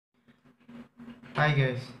Hi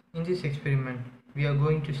guys, in this experiment we are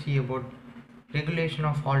going to see about regulation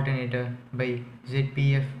of alternator by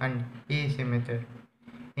ZPF and ASA method.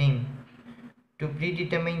 Aim: to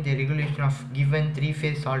predetermine the regulation of given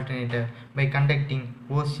three-phase alternator by conducting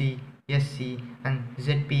OC, SC and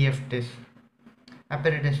ZPF tests.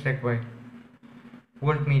 Apparatus required: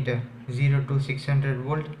 voltmeter 0 to 600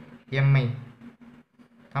 volt MI,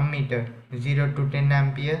 ammeter 0 to 10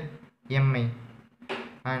 ampere MI,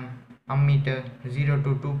 and ammeter 0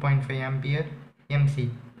 to 2.5 ampere MC.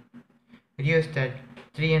 Rheostat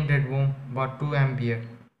 300 ohm bar 2 ampere.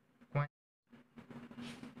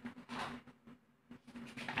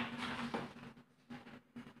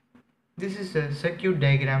 This is a circuit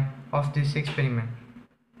diagram of this experiment.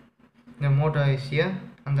 The motor is here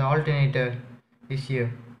and the alternator is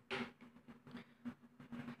here.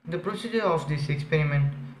 The procedure of this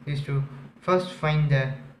experiment is to first find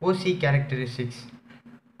the OC characteristics.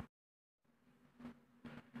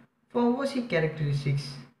 For OC characteristics,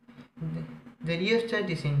 the rheostat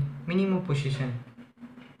is in minimum position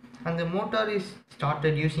and the motor is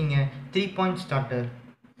started using a 3-point starter,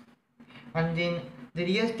 and then the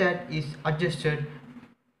rheostat is adjusted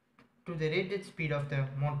to the rated speed of the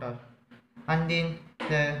motor, and then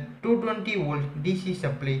the 220 volt DC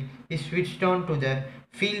supply is switched on to the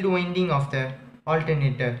field winding of the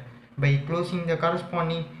alternator by closing the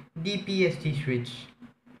corresponding DPST switch.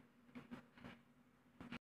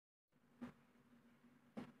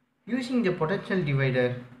 Using the potential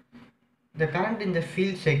divider, the current in the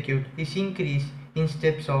field circuit is increased in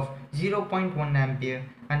steps of 0.1 ampere,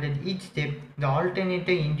 and at each step the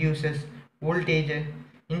alternator induces voltage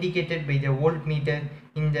indicated by the voltmeter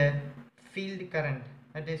in the field current,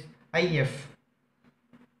 that is IF,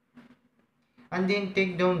 and then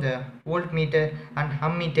take down the voltmeter and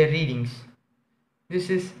ammeter readings. This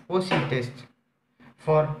is OC test.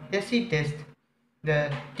 For SC test, the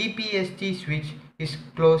TPST switch is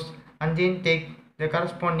closed and then take the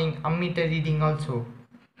corresponding ammeter reading also.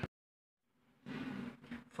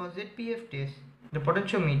 For ZPF test, the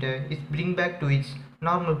potentiometer is bring back to its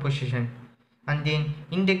normal position and then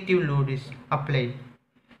inductive load is applied.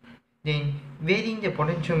 Then varying the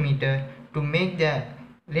potentiometer to make the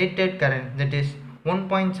rated current, that is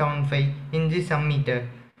 1.75 in this ammeter,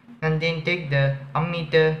 and then take the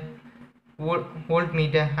ammeter,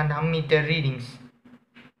 voltmeter and ammeter readings.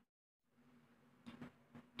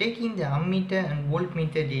 Taking the ammeter and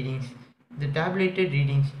voltmeter readings, the tabulated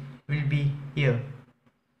readings will be here.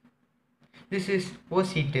 This is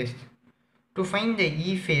OC test. To find the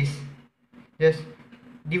E phase, just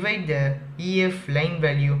divide the EF line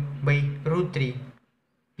value by √3.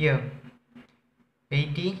 Here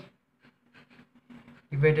 80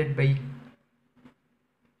 divided by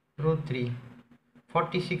 √3,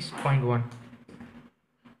 46.1.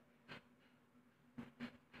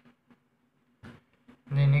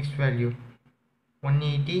 The next value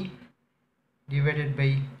 180 divided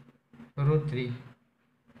by √3,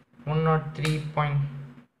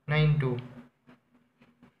 103.92.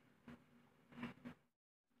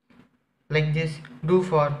 Like this, do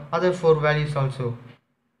for other 4 values also.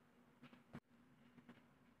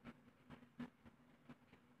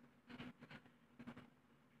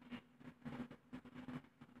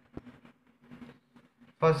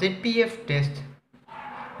 For ZPF test,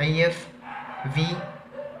 IF, V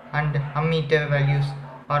and ammeter values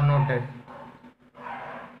are noted.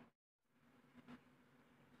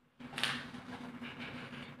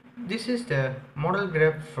 This is the model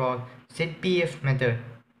graph for ZPF method.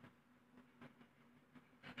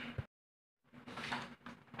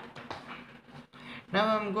 Now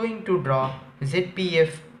I am going to draw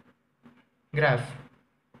ZPF graph.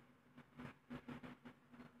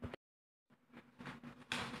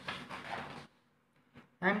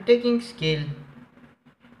 I am taking scale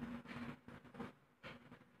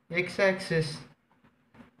x-axis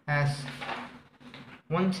as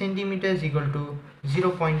 1 centimeter is equal to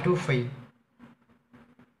 0.25.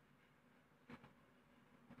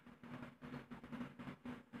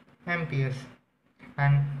 amperes,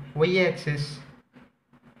 and y-axis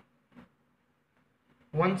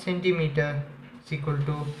 1 centimeter is equal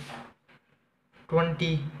to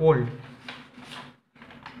 20 volt.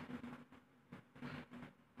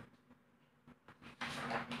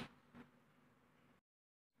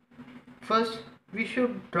 First, we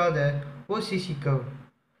should draw the OCC curve.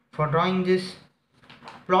 For drawing this,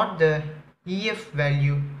 plot the EF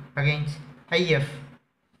value against IF.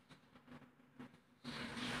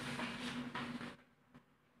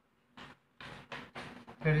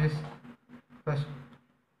 That is first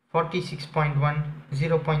 46.1,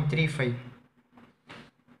 0.35,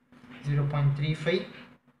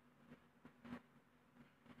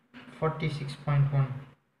 46.1,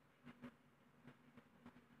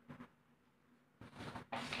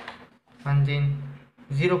 and then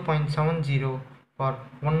 0.70 for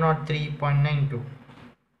 103.92,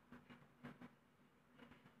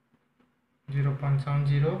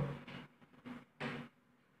 0.70,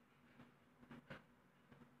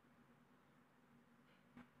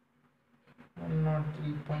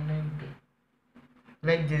 103.92.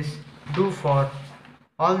 Like this, do for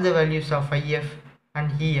all the values of IF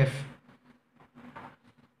and EF.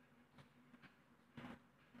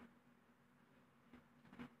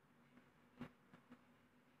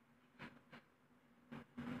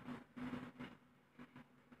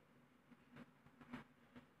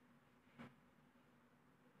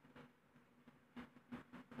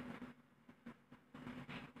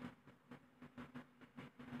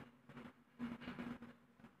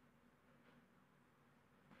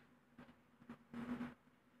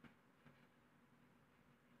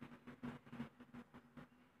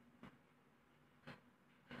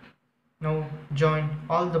 Now join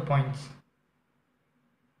all the points.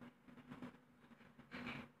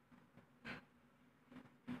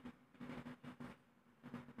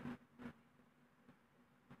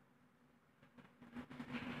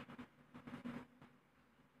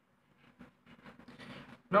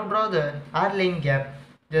 Now draw the R line gap,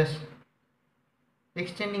 just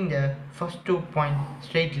extending the first 2 points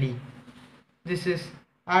straightly. This is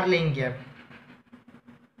R line gap.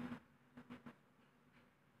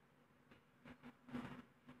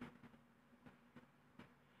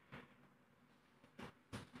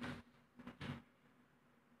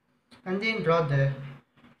 And then draw the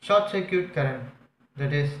short circuit current,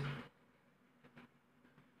 that is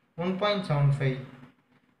 1.75.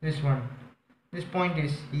 This one. This point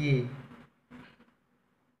is A.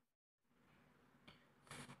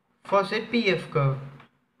 For ZPF curve,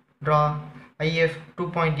 draw IF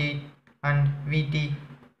 2.8 and VT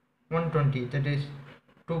 120, that is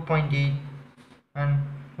 2.8 and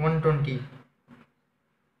 120.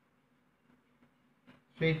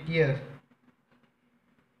 Straight here.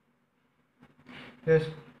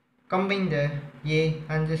 Just combine the A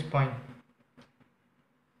and this point.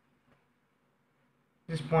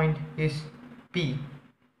 This point is P.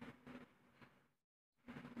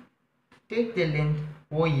 Take the length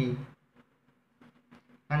OA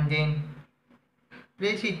and then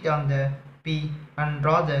place it on the P and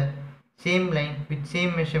draw the same line with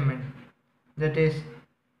same measurement, that is,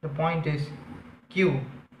 the point is Q.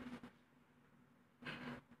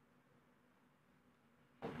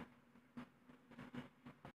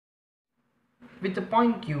 With the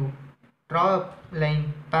point Q, draw a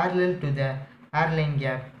line parallel to the R line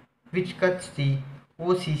gap which cuts the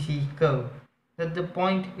OCC curve, that the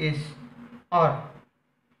point is R.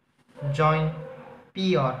 Join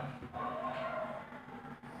PR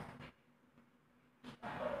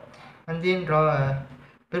and then draw a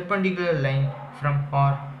perpendicular line from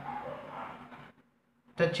R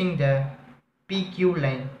touching the PQ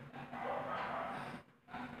line.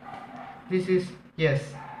 This is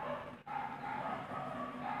S.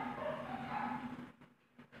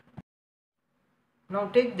 Now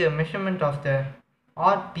take the measurement of the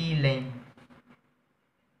RP line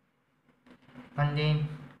and then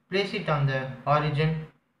place it on the origin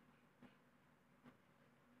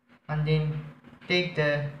and then take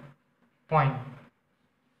the point.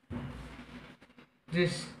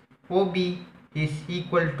 This OB is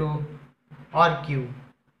equal to RQ.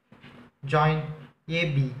 Join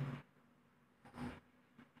AB.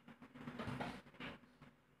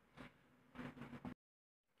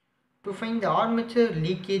 To find the armature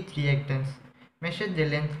leakage reactance, measure the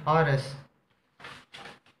length RS.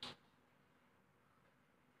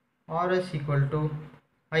 RS equal to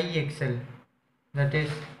IXL, that is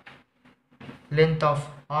length of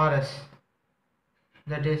RS,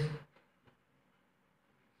 that is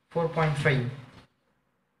 4.5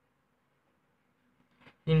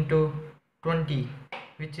 into 20,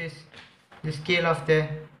 which is the scale of the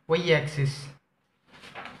y-axis,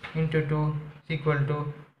 into 2 is equal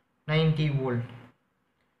to 90 volt.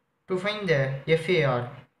 To find the FAR,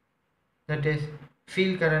 that is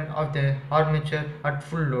field current of the armature at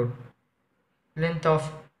full load, length of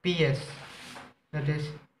PS, that is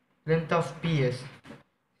length of PS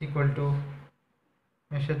equal to,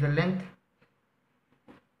 measure the length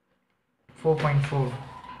 4.4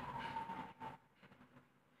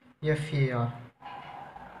 FAR,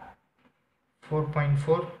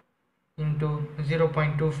 4.4 into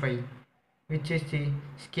 0.25, which is the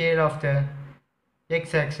scale of the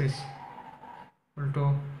x-axis, equal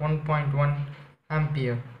to 1.1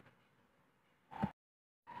 ampere.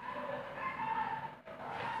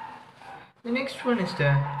 The next one is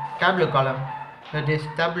the tableau column, that is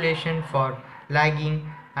tabulation for lagging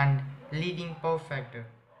and leading power factor.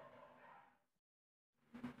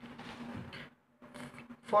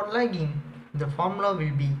 For lagging, the formula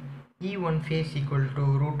will be E1 phase equal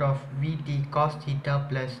to root of Vt cos theta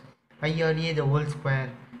plus IRA the whole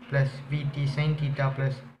square plus Vt sin theta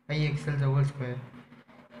plus IXL the whole square.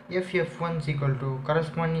 FF1 is equal to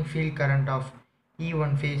corresponding field current of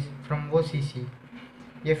E1 phase from OCC.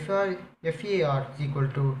 FAR is equal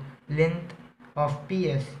to length of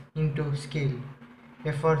PS into scale.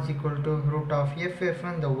 FR is equal to root of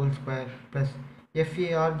FF1 the whole square plus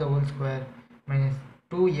FAR the whole square minus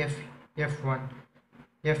 2FF1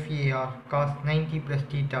 FAR cos 90 plus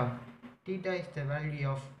theta. Theta is the value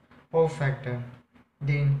of power factor.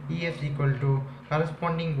 Then EF is equal to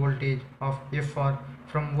corresponding voltage of FR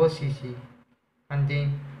from OCC, and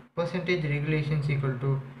then percentage regulation is equal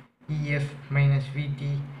to EF minus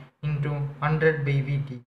VT into 100 by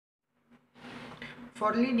VT.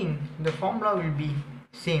 For leading, the formula will be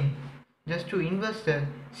same, just to inverse the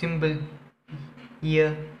symbol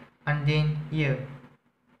here and then here.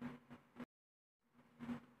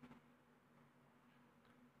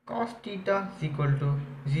 Cos theta is equal to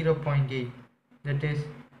 0.8, that is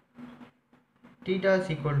theta is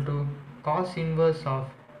equal to cos inverse of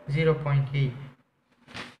 0.8,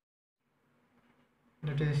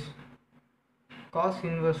 that is cos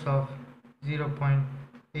inverse of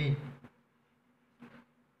 0.8,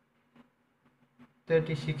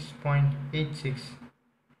 36.86.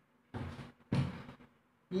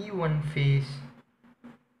 E1 phase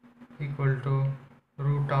equal to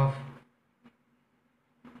root of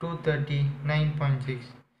 239.6,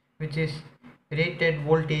 which is rated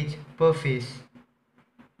voltage per phase,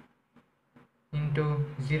 into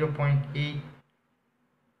 0.8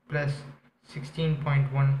 plus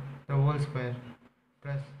 16.1 the whole square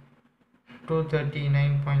plus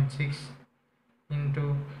 239.6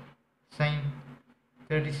 into sine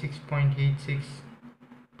 36.86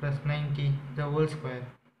 plus 90 the whole square.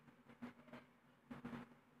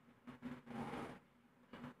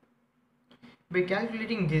 By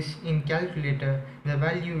calculating this in calculator, the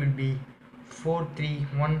value will be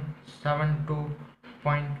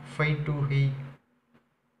 43172.528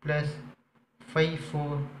 plus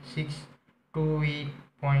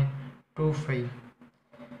 54628.25.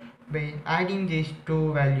 By adding these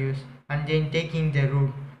two values and then taking the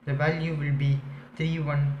root, the value will be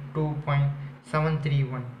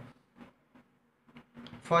 312.731.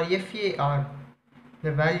 For FAR,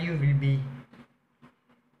 the value will be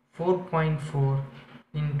 4.4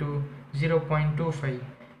 into 0.25,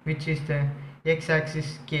 which is the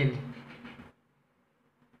x-axis scale.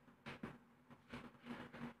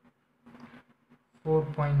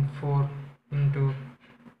 4.4 into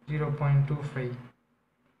 0.25,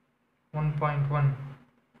 1.1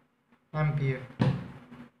 ampere.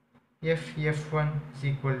 FF1 is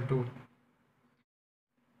equal to.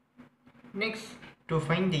 Next, to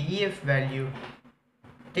find the EF value,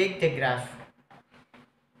 take the graph.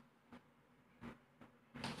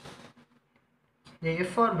 The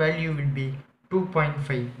FR value will be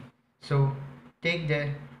 2.5, so take the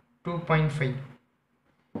 2.5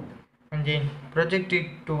 and then project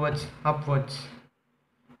it towards upwards.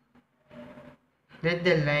 Let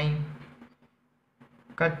the line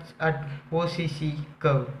cut at OCC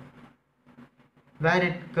curve. Where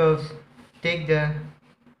it curves, take the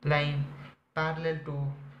line parallel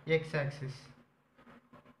to x-axis.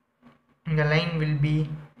 The line will be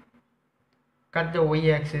cut the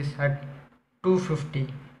y-axis at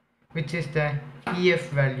 250, which is the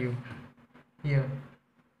EF value here,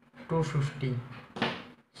 250.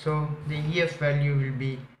 So the EF value will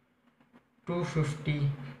be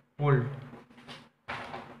 250 volt.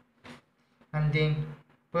 And then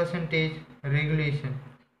percentage regulation,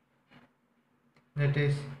 that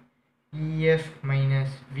is EF minus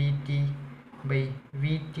VT by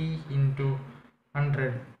VT into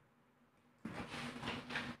 100.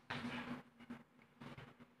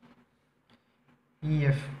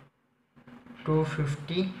 EF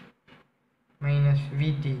 250 minus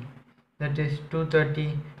VT, that is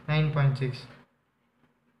 239.6,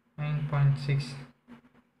 9.6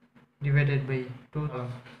 divided by 2.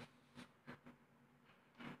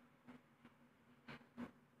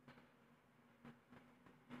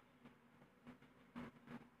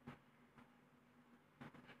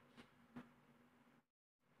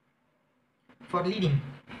 For leading,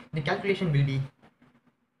 the calculation will be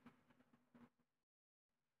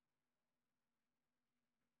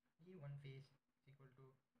E1 phase is equal to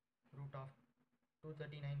root of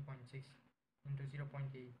 239.6 into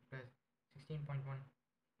 0.8 plus 16.1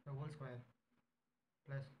 the whole square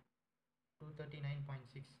plus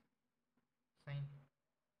 239.6 sin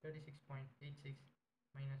 36.86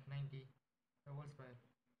 minus 90 the whole square.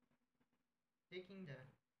 Taking the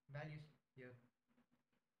values here,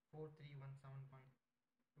 4317.28,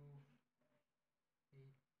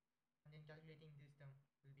 and then calculating this term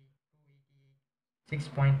will be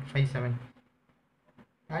 288.6.57.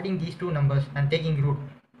 Adding these two numbers and taking root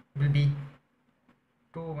will be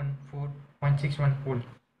 214.61 whole.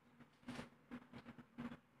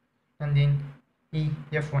 And then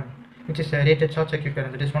EF1, which is a rated short circuit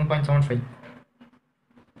current, that is 1.75.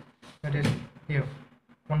 That is here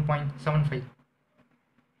 1.75.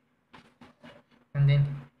 And then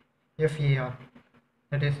FAR,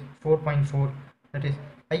 that is 4.4, that is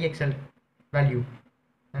IXL value,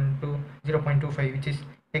 and to 0.25, which is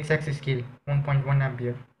x-axis scale 1.1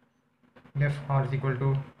 ampere. FR is equal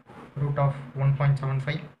to root of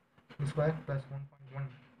 1.75 square plus 1.1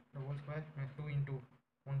 the whole square minus 2 into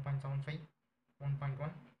 1.75 1.1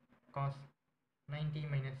 cos 90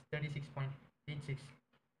 minus 36.86.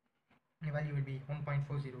 The value will be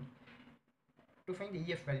 1.40. To find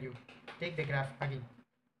the EF value, take the graph again.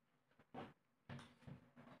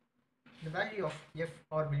 The value of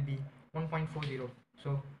FR will be 1.40.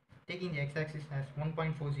 So taking the x-axis as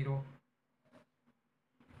 1.40,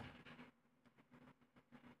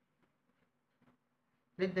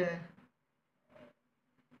 let the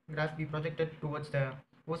graph be projected towards the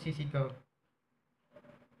OCC curve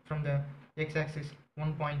from the x-axis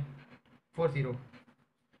 1.40,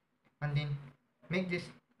 and then make this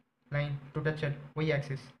line to touch at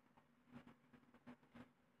y-axis.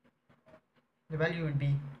 The value will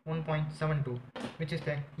be 1.72, which is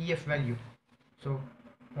the EF value. So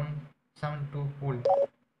 172 volt.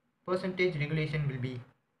 Percentage regulation will be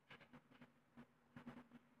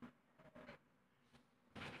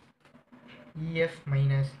EF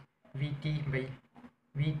minus VT by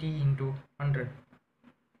VT into 100.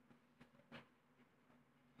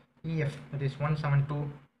 EF, that is 172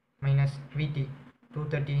 minus VT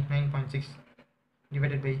 239.6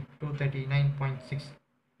 divided by 239.6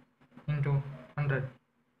 into 100,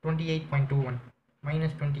 28.21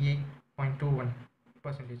 minus 28.21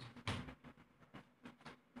 percentage.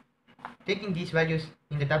 Taking these values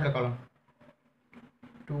in the tabular column,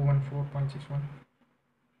 214.61,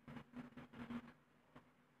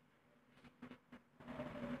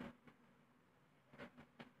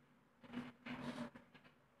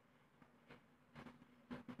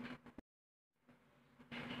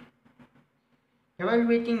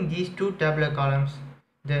 evaluating these two tabular columns,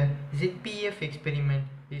 the ZPF experiment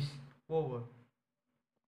is